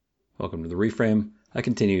Welcome to The Reframe. I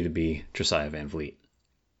continue to be Josiah Van Vliet.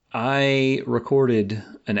 I recorded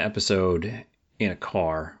an episode in a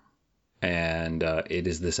car, and it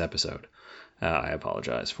is this episode. I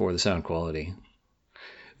apologize for the sound quality.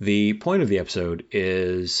 The point of the episode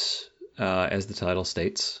is, as the title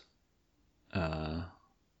states,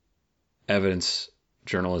 evidence,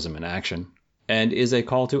 journalism, and action, and is a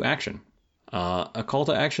call to action. A call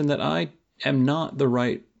to action that I am not the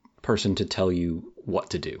right person to tell you what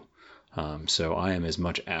to do. So I am as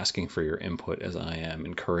much asking for your input as I am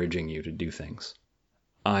encouraging you to do things.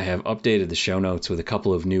 I have updated the show notes with a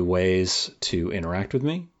couple of new ways to interact with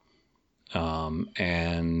me.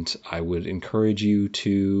 And I would encourage you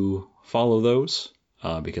to follow those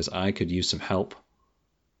because I could use some help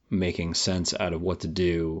making sense out of what to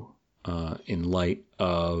do in light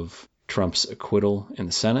of Trump's acquittal in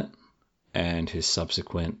the Senate and his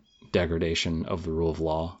subsequent degradation of the rule of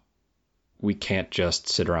law. We can't just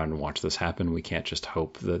sit around and watch this happen. We can't just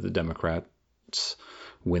hope that the Democrats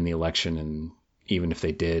win the election, and even if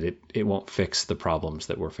they did, it won't fix the problems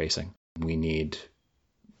that we're facing. We need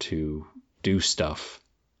to do stuff,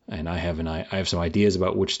 and I have some ideas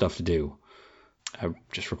about which stuff to do. I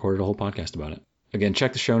just recorded a whole podcast about it. Again,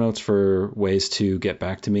 check the show notes for ways to get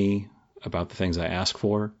back to me about the things I ask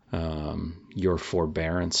for. Your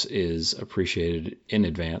forbearance is appreciated in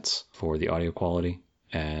advance for the audio quality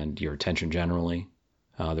and your attention generally.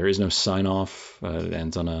 There is no sign-off. It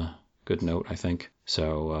ends on a good note, I think.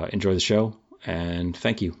 So enjoy the show, and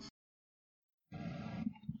thank you.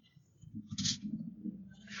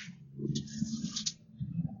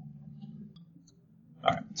 All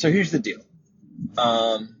right, so here's the deal.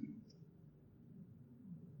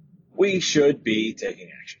 We should be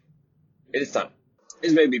taking action. It is time.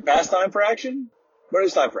 It may be past time for action, but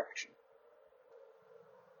it's time for action.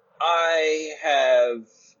 I have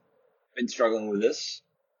been struggling with this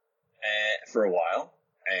for a while,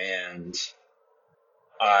 and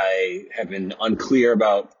I have been unclear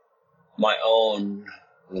about my own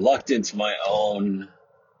reluctance, my own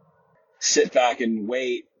sit back and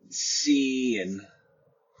wait, see, and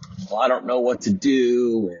well, I don't know what to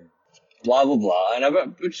do, and blah, blah, blah. And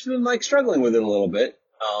I've just been struggling with it a little bit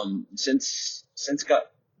since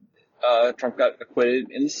Trump got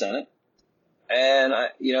acquitted in the Senate. And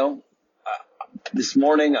this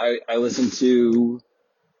morning I listened to,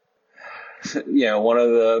 one of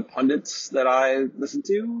the pundits that I listened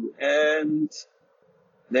to, and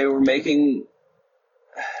they were making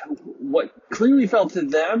what clearly felt to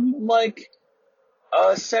them like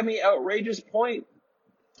a semi-outrageous point,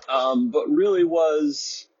 but really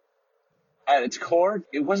was, at its core,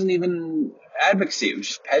 it wasn't even advocacy, it was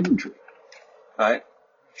just pedantry, right?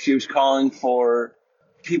 She was calling for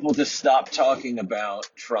people to stop talking about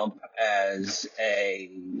Trump as a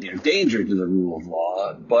danger to the rule of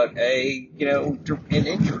law, but an injury to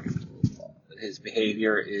the rule of law. His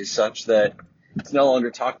behavior is such that it's no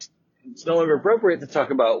longer appropriate to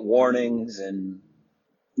talk about warnings and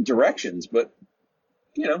directions, but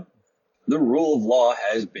the rule of law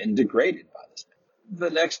has been degraded by this man.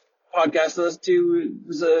 The next podcast I listened to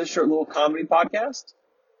was a short little comedy podcast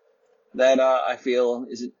that I feel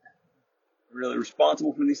isn't really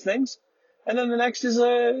responsible for these things. And then the next is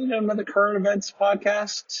another current events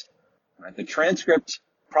podcast. Right, the transcript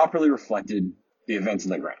properly reflected the events on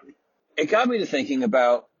the ground. It got me to thinking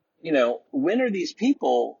about, when are these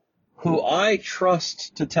people who I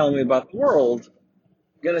trust to tell me about the world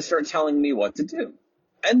going to start telling me what to do?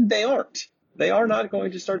 And they aren't. They are not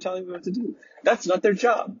going to start telling me what to do. That's not their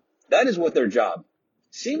job. That is what their job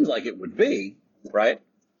seems like it would be, right?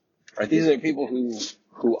 Right. These are people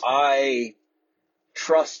who I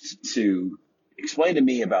trust to explain to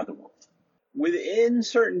me about the world. Within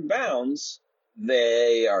certain bounds,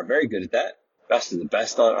 they are very good at that. Best of the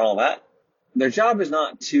best on all that. Their job is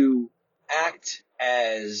not to act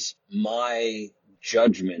as my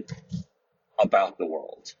judgment about the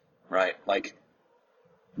world, right?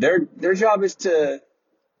 Their job is to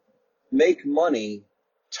make money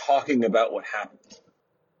talking about what happened,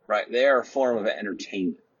 right? They are a form of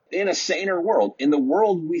entertainment. In a saner world, in the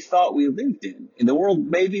world we thought we lived in the world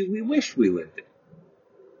maybe we wished we lived in,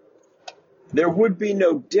 there would be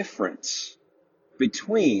no difference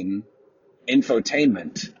between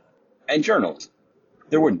infotainment and journalism.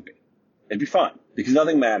 There wouldn't be. It'd be fine, because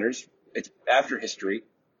nothing matters. It's after history.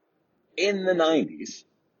 In the 90s,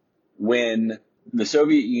 when the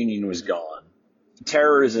Soviet Union was gone,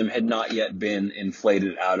 terrorism had not yet been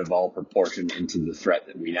inflated out of all proportion into the threat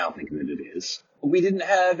that we now think that it is. We didn't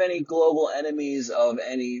have any global enemies of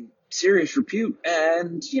any serious repute.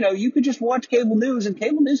 And, you could just watch cable news, and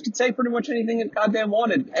cable news could say pretty much anything it goddamn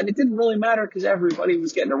wanted. And it didn't really matter because everybody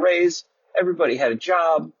was getting a raise. Everybody had a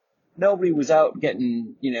job. Nobody was out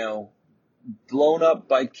getting, blown up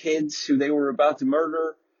by kids who they were about to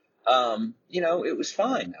murder. It was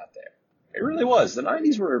fine out there. It really was. The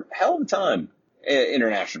 90s were a hell of a time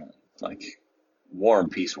internationally, like war and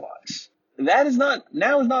peace wise. Now is not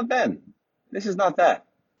then. This is not that.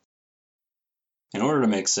 In order to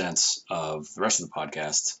make sense of the rest of the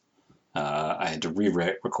podcast, I had to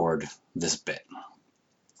re-record this bit.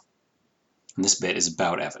 And this bit is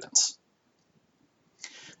about evidence.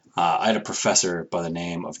 I had a professor by the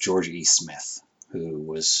name of George E. Smith, who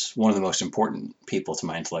was one of the most important people to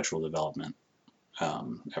my intellectual development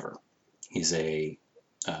ever. He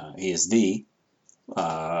is the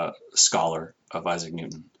scholar of Isaac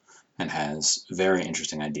Newton and has very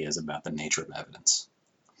interesting ideas about the nature of evidence,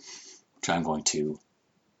 which I'm going to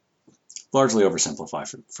largely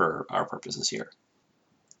oversimplify for our purposes here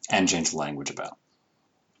and change the language about.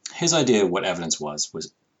 His idea of what evidence was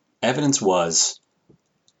evidence was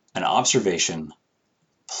an observation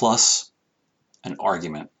plus an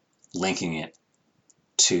argument linking it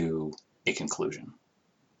to a conclusion.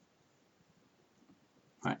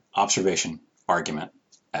 Right? Observation, argument,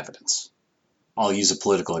 evidence. I'll use a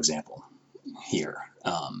political example here.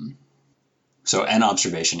 So an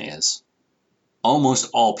observation is almost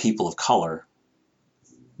all people of color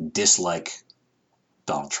dislike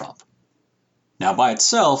Donald Trump. Now, by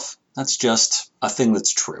itself, that's just a thing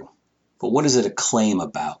that's true. But what is it a claim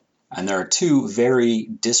about? And there are two very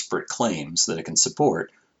disparate claims that it can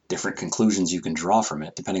support, different conclusions you can draw from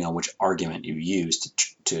it, depending on which argument you use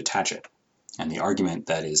to attach it. And the argument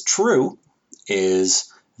that is true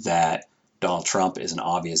is that Donald Trump is an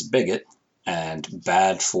obvious bigot and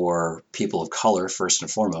bad for people of color, first and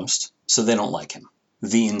foremost, so they don't like him.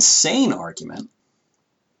 The insane argument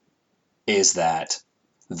is that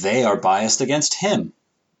they are biased against him,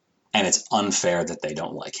 and it's unfair that they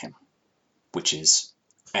don't like him, which is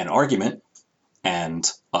an argument and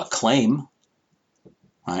a claim,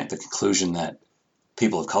 right? The conclusion that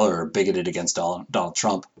people of color are bigoted against Donald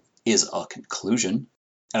Trump is a conclusion,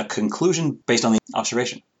 and a conclusion based on the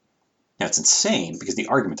observation. Now, it's insane because the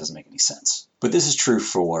argument doesn't make any sense. But this is true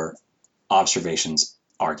for observations,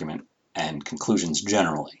 argument, and conclusions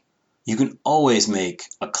generally. You can always make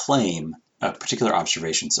a claim a particular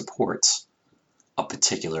observation supports a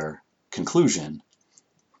particular conclusion.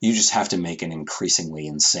 You just have to make an increasingly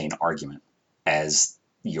insane argument as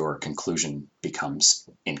your conclusion becomes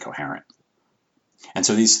incoherent. And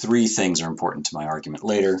so these three things are important to my argument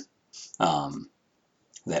later,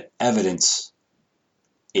 that evidence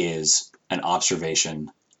is an observation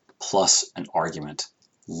plus an argument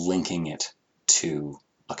linking it to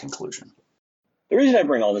a conclusion. The reason I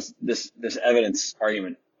bring all this evidence,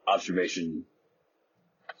 argument, observation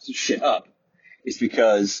shit up is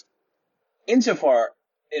because insofar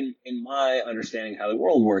in my understanding how the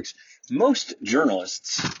world works, most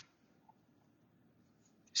journalists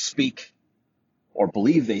speak or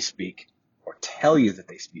believe they speak or tell you that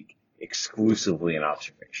they speak exclusively in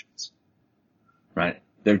observations, right?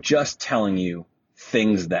 They're just telling you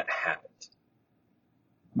things that happened.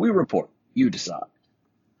 We report, you decide.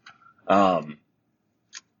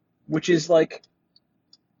 Which is like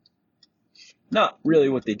not really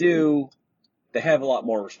what they do. They have a lot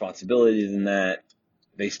more responsibility than that.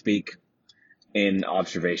 They speak in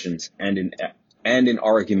observations and in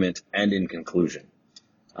argument and in conclusion.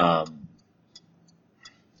 But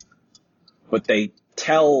they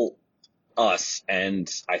tell us, and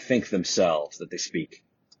I think themselves, that they speak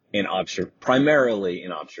primarily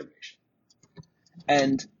in observation.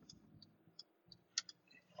 And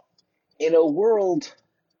in a world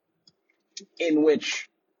in which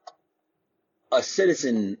a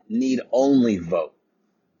citizen need only vote,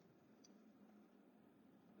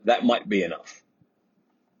 that might be enough.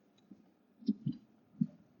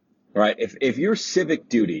 Right? If your civic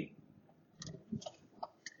duty,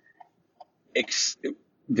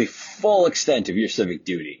 the full extent of your civic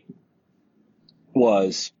duty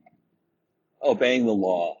was obeying the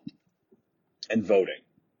law and voting,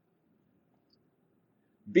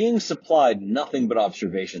 being supplied nothing but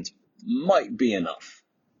observations might be enough.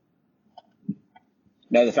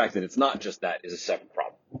 Now, the fact that it's not just that is a separate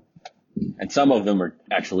problem. And some of them are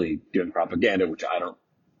actually doing propaganda, which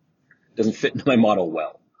doesn't fit into my model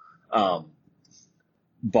well.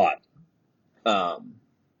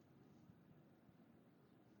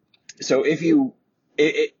 So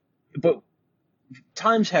but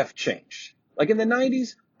times have changed. Like in the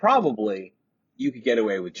 90s, probably you could get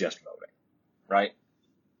away with just voting, right?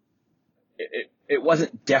 it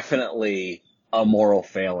wasn't definitely a moral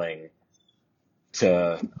failing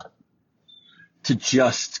to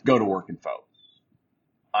just go to work and vote.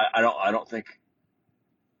 I don't think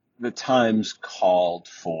the times called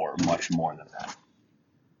for much more than that.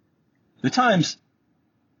 The times,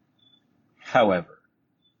 however,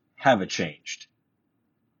 have changed.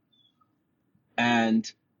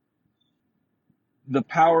 And the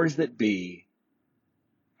powers that be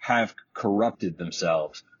have corrupted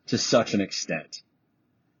themselves to such an extent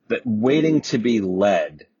that waiting to be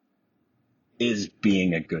led is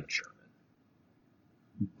being a good German.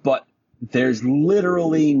 But there's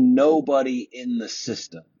literally nobody in the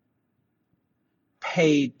system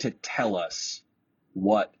paid to tell us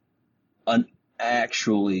what an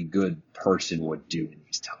actually good person would do in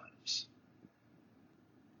these times.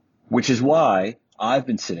 Which is why I've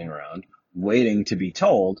been sitting around waiting to be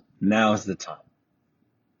told, now's the time.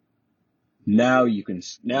 Now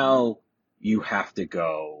you have to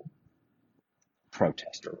go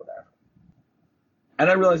protest or whatever. And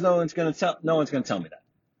I realize no one's going to tell me that.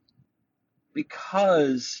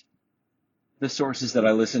 Because the sources that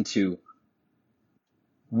I listen to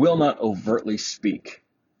will not overtly speak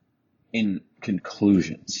in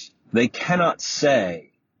conclusions. They cannot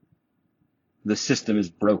say the system is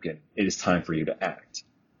broken. It is time for you to act.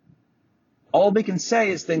 All they can say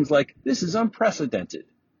is things like, this is unprecedented.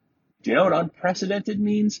 Do you know what unprecedented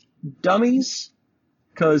means, dummies?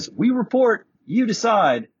 Because we report, you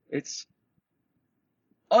decide. It's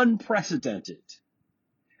unprecedented.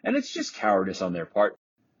 And it's just cowardice on their part.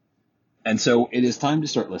 And so it is time to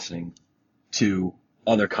start listening to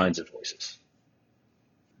other kinds of voices.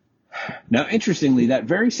 Now, interestingly, that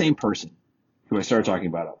very same person who I started talking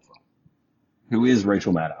about up front, who is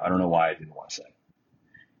Rachel Maddow, I don't know why I didn't want to say,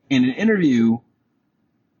 in an interview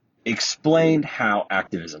explained how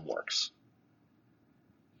activism works.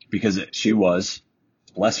 Because she was,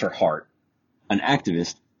 bless her heart, an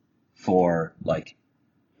activist for,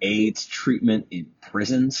 AIDS treatment in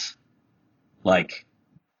prisons.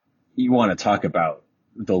 You want to talk about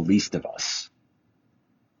the least of us.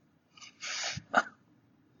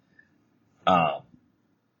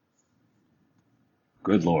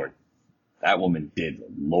 Good Lord. That woman did the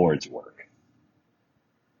Lord's work.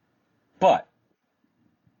 But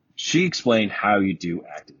she explained how you do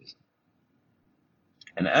activism.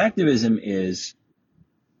 And activism is,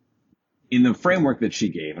 in the framework that she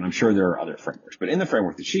gave, and I'm sure there are other frameworks, but in the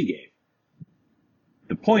framework that she gave,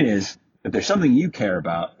 the point is that there's something you care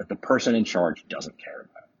about that the person in charge doesn't care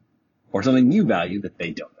about, or something you value that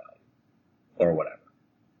they don't value, or whatever.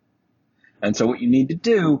 And so what you need to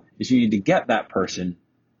do is you need to get that person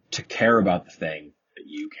to care about the thing that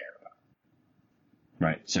you care about.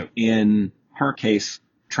 Right? So in her case,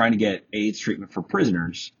 trying to get AIDS treatment for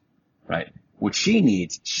prisoners, right? What she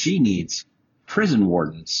needs prison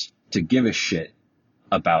wardens to give a shit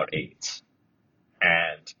about AIDS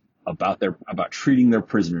and about treating their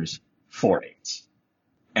prisoners for AIDS.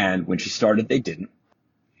 And when she started, they didn't.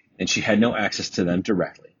 And she had no access to them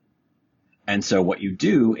directly. And so what you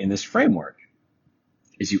do in this framework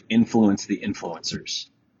is you influence the influencers.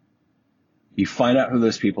 You find out who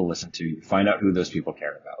those people listen to, you find out who those people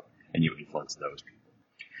care about, and you influence those people.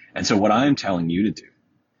 And so what I'm telling you to do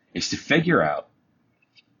is to figure out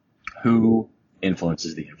who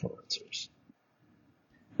influences the influencers.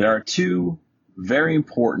 There are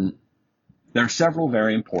several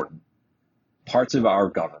very important parts of our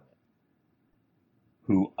government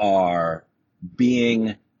who are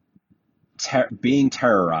being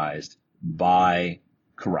terrorized by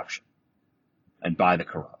corruption and by the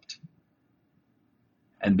corrupt.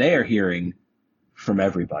 And they are hearing from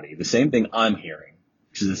everybody the same thing I'm hearing,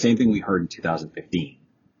 which is the same thing we heard in 2015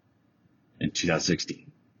 and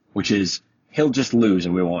 2016, which is he'll just lose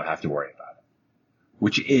and we won't have to worry about it,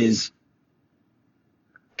 which is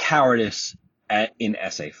cowardice in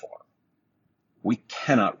essay form. We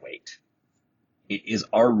cannot wait. It is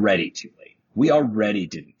already too late. We already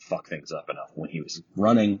didn't fuck things up enough when he was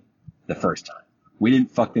running the first time. We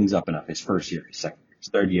didn't fuck things up enough his first year, his second year, his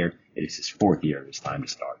third year. It is his fourth year. It's time to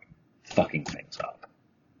start fucking things up.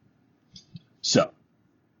 So,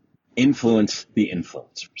 influence the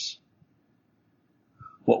influencers.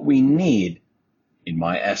 What we need, in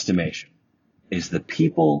my estimation, is the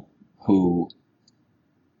people who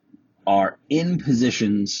are in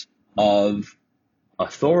positions of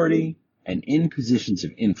authority and in positions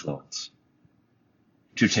of influence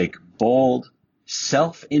to take bold,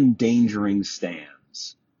 self-endangering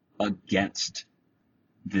stands against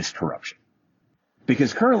this corruption.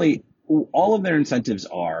 Because currently, all of their incentives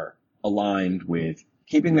are aligned with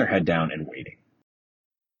keeping their head down and waiting.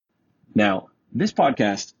 Now, this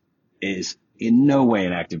podcast is in no way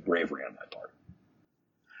an act of bravery on my part.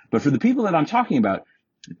 But for the people that I'm talking about,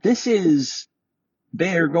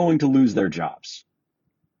 they're going to lose their jobs.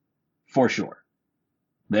 For sure.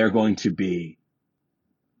 They're going to be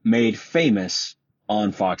made famous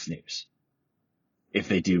on Fox News if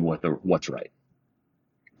they do what's right.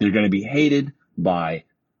 They're going to be hated by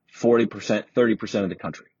 40%, 30% of the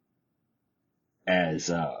country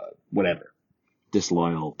as, whatever,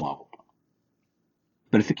 disloyal, blah, blah, blah.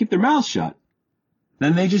 But if they keep their mouths shut,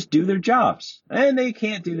 then they just do their jobs. And they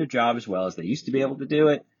can't do their job as well as they used to be able to do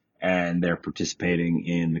it. And they're participating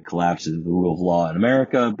in the collapse of the rule of law in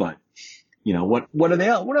America. But, what else are they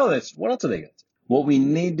going to do? What we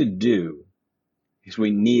need to do is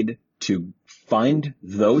we need to find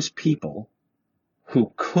those people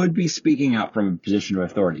who could be speaking out from a position of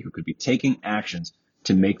authority, who could be taking actions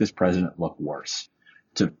to make this president look worse.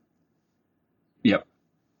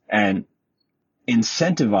 And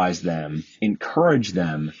incentivize them, encourage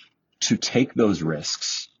them to take those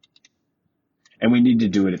risks. And we need to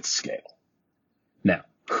do it at scale. Now,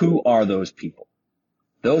 who are those people?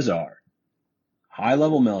 Those are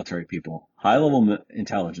high-level military people, high-level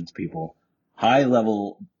intelligence people,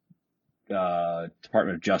 high-level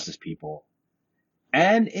Department of Justice people,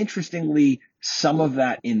 and interestingly, some of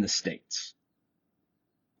that in the states.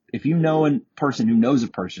 If you know a person who knows a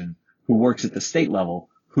person who works at the state level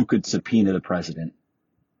who could subpoena the president,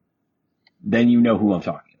 then you know who I'm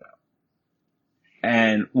talking about.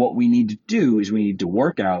 And what we need to do is we need to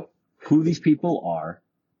work out who these people are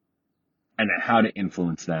and how to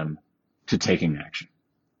influence them to taking action.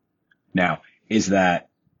 Now, is that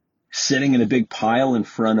sitting in a big pile in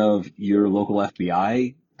front of your local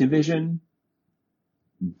FBI division,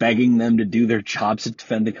 begging them to do their jobs to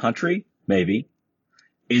defend the country? Maybe.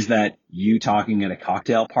 Is that you talking at a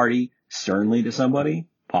cocktail party sternly to somebody?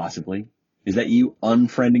 Possibly. Is that you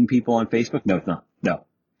unfriending people on Facebook? No, it's not. No.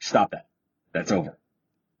 Stop that. That's over.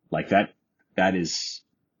 Like that is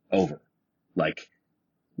over. Like,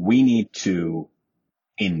 we need to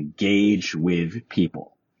engage with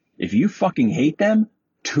people. If you fucking hate them,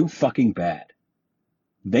 too fucking bad.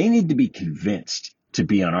 They need to be convinced to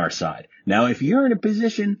be on our side. Now, if you're in a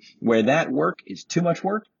position where that work is too much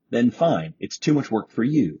work, then fine. It's too much work for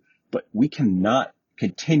you. But we cannot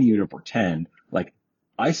continue to pretend like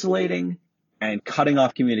isolating and cutting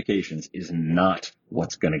off communications is not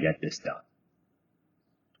what's going to get this done.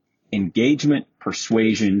 Engagement,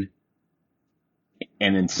 persuasion,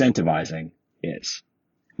 and incentivizing is.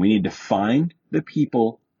 We need to find the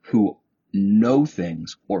people who know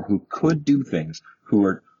things or who could do things, who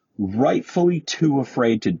are rightfully too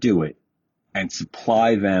afraid to do it, and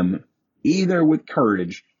supply them either with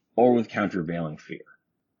courage or with countervailing fear.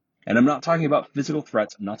 And I'm not talking about physical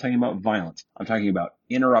threats. I'm not talking about violence. I'm talking about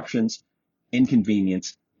interruptions,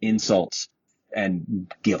 inconvenience, insults,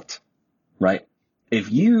 and guilt, right?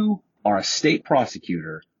 If you are a state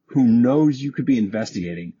prosecutor who knows you could be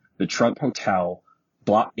investigating the Trump Hotel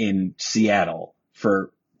block in Seattle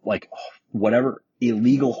for like whatever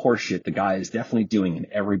illegal horseshit the guy is definitely doing in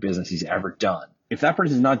every business he's ever done. If that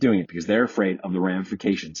person is not doing it because they're afraid of the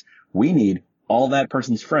ramifications, we need all that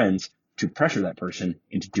person's friends to pressure that person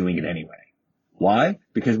into doing it anyway. Why?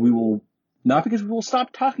 Not because we will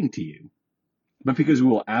stop talking to you, but because we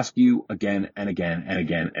will ask you again and again and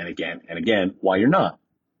again and again and again why you're not.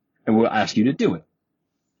 And we'll ask you to do it.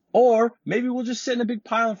 Or maybe we'll just sit in a big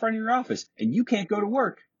pile in front of your office and you can't go to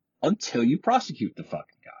work until you prosecute the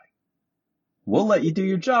fucking guy. We'll let you do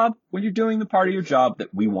your job when you're doing the part of your job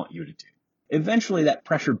that we want you to do. Eventually that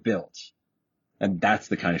pressure builds. And that's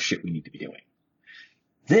the kind of shit we need to be doing.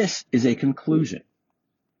 This is a conclusion.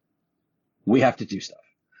 We have to do stuff.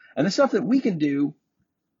 And the stuff that we can do,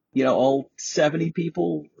 all 70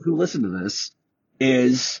 people who listen to this,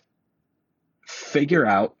 is figure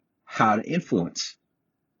out how to influence.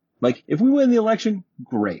 Like, if we win the election,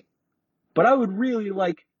 great. But I would really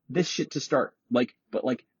like this shit to start.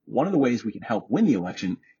 One of the ways we can help win the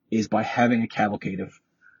election is by having a cavalcade of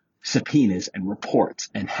subpoenas and reports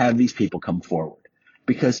and have these people come forward.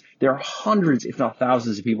 Because there are hundreds, if not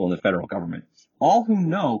thousands of people in the federal government, all who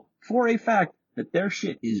know for a fact that their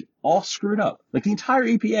shit is all screwed up. Like the entire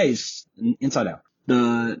EPA is inside out.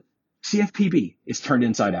 The CFPB is turned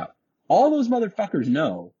inside out. All those motherfuckers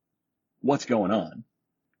know what's going on,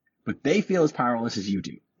 but they feel as powerless as you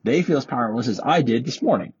do. They feel as powerless as I did this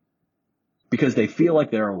morning because they feel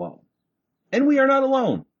like they're alone. And we are not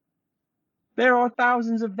alone. There are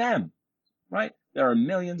thousands of them, right? There are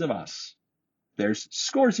millions of us. There's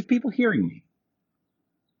scores of people hearing me.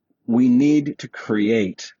 We need to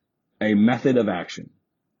create a method of action,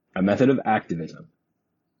 a method of activism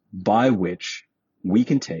by which we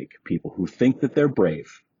can take people who think that they're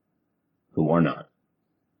brave, who are not,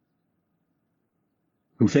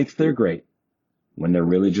 who think they're great when they're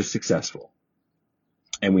really just successful.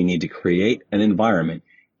 And we need to create an environment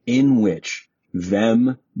in which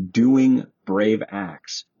them doing brave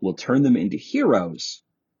acts will turn them into heroes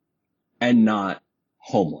and not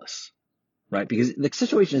homeless, right? Because the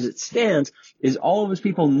situation as it stands is all of those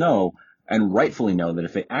people know, and rightfully know, that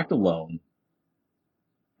if they act alone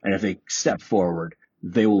and if they step forward,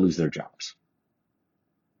 they will lose their jobs.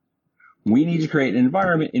 We need to create an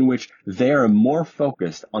environment in which they are more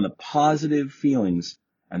focused on the positive feelings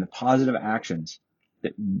and the positive actions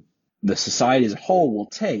that the society as a whole will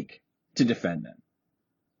take to defend them.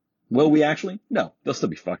 Will we actually? No, they'll still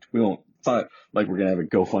be fucked. We won't. It's not like we're going to have a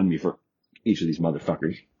GoFundMe for each of these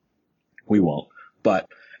motherfuckers. We won't. But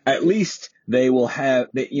at least they will have,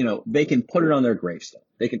 they can put it on their gravestone.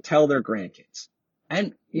 They can tell their grandkids.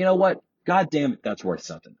 And you know what? God damn it, that's worth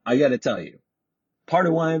something. I got to tell you. Part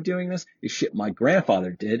of why I'm doing this is shit my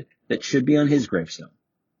grandfather did that should be on his gravestone.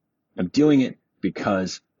 I'm doing it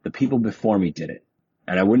because the people before me did it.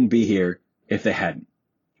 And I wouldn't be here if they hadn't.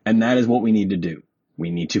 And that is what we need to do. We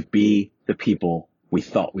need to be the people we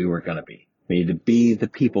thought we were going to be. We need to be the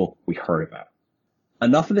people we heard about.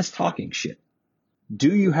 Enough of this talking shit.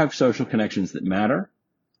 Do you have social connections that matter?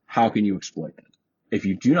 How can you exploit them? If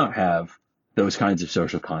you do not have those kinds of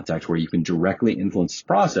social contacts where you can directly influence this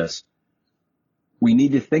process, we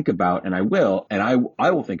need to think about, and I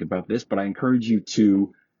will think about this, but I encourage you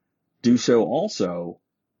to do so also.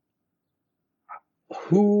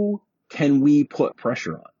 Who can we put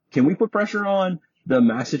pressure on? Can we put pressure on the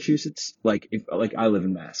Massachusetts, like I live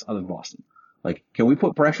in Mass, I live in Boston. Like, can we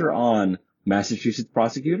put pressure on Massachusetts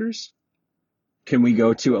prosecutors? Can we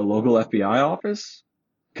go to a local FBI office?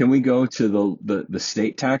 Can we go to the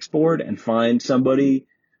state tax board and find somebody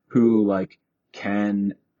who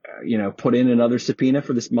can, put in another subpoena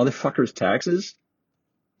for this motherfucker's taxes?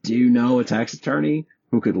 Do you know a tax attorney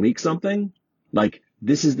who could leak something?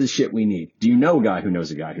 This is the shit we need. Do you know a guy who knows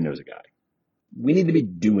a guy who knows a guy? We need to be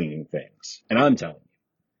doing things. And I'm telling you,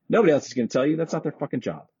 nobody else is going to tell you. That's not their fucking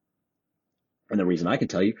job. And the reason I can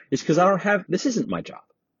tell you is because this isn't my job.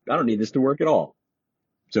 I don't need this to work at all.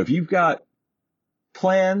 So if you've got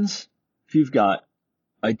plans, if you've got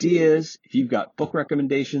ideas, if you've got book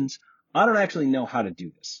recommendations, I don't actually know how to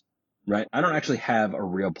do this, right? I don't actually have a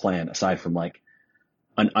real plan aside from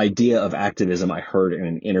an idea of activism I heard in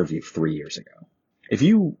an interview 3 years ago. If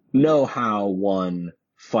you know how one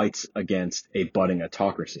fights against a budding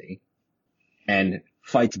autocracy and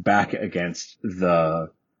fights back against the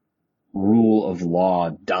rule of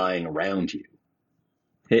law dying around you,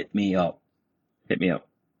 hit me up. Hit me up.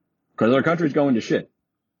 Because our country's going to shit.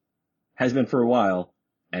 Has been for a while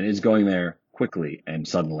and is going there quickly and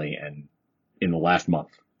suddenly, and in the last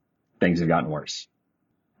month, things have gotten worse.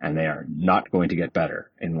 And they are not going to get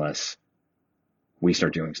better unless we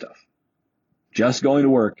start doing stuff. Just going to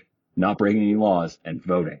work, not breaking any laws, and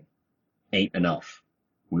voting ain't enough.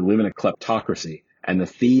 We live in a kleptocracy, and the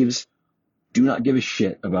thieves do not give a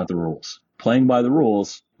shit about the rules. Playing by the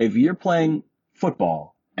rules, if you're playing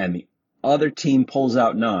football and the other team pulls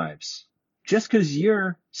out knives, just because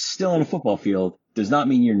you're still in a football field does not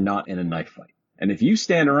mean you're not in a knife fight. And if you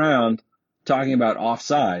stand around talking about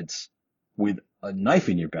offsides with a knife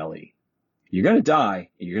in your belly, you're going to die,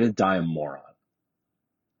 and you're going to die a moron.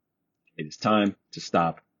 It is time to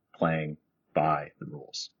stop playing by the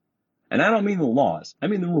rules. And I don't mean the laws. I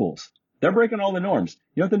mean the rules. They're breaking all the norms.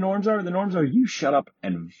 You know what the norms are? The norms are you shut up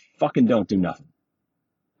and fucking don't do nothing.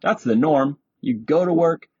 That's the norm. You go to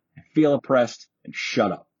work and feel oppressed and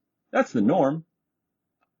shut up. That's the norm.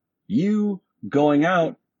 You going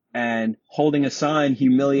out and holding a sign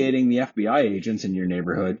humiliating the FBI agents in your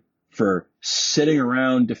neighborhood for sitting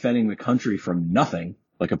around defending the country from nothing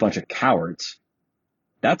like a bunch of cowards.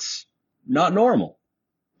 That's not normal.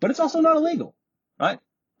 But it's also not illegal, right?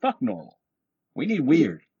 Fuck normal. We need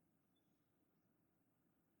weird.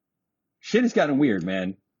 Shit has gotten weird,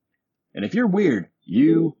 man. And if you're weird,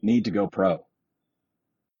 you need to go pro.